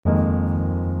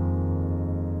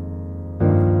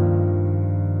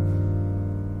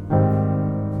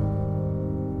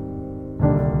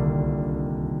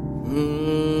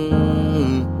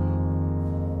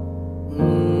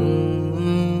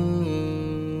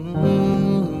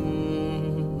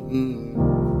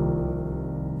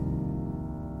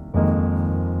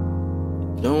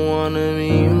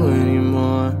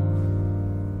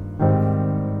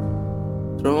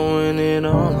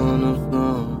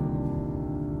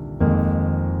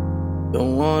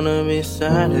Don't wanna be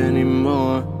sad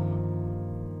anymore.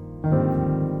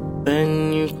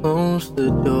 When you close the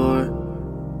door,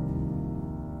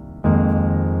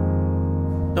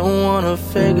 don't wanna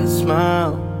fake a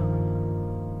smile.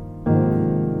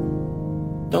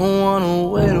 Don't wanna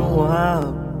wait a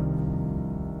while.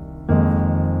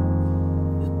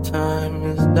 The time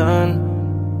is done.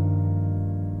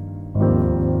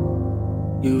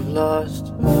 You've lost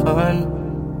your fun.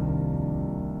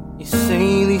 You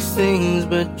say these things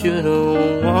but you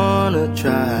don't wanna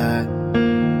try.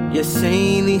 You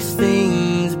say these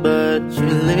things but you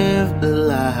live the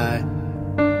lie.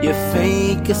 You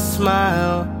fake a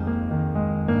smile,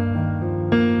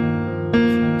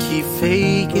 keep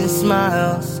faking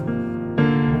smiles.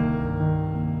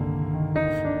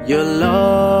 You're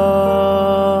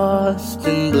lost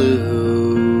in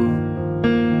blue.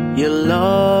 You're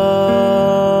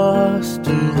lost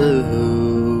in blue.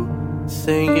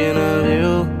 Thinking of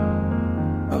you,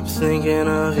 I'm thinking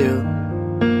of you,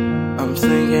 I'm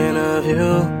thinking of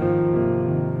you.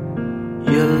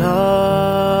 You're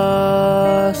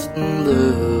lost in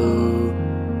blue.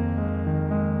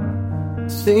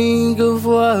 Think of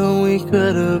what we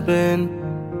could have been.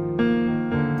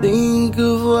 Think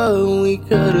of what we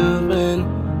could have been.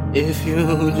 If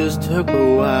you just took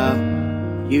a while,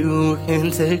 you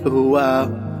can take a while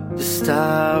to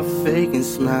stop faking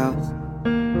smiles.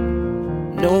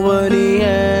 Nobody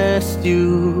asked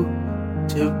you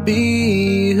to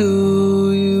be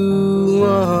who you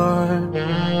are.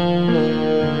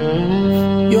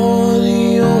 You're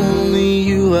the only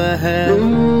you I have.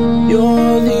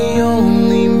 You're the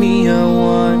only me I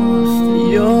want.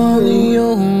 You're the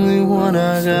only one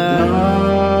I got.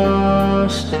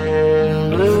 Lost in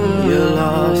blue. You're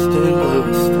lost in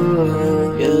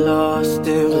blue. You're lost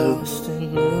in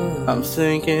blue. I'm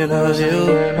thinking of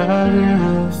you.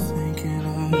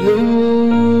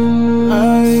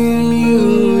 I'm you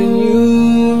and you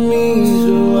me,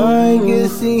 so I can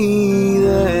see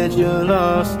that you're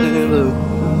lost in blue.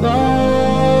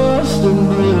 Lost in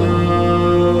blue.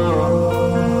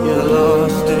 You're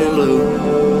lost in blue.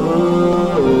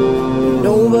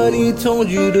 Nobody told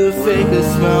you to fake a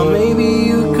smile. Maybe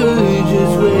you could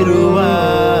just wait a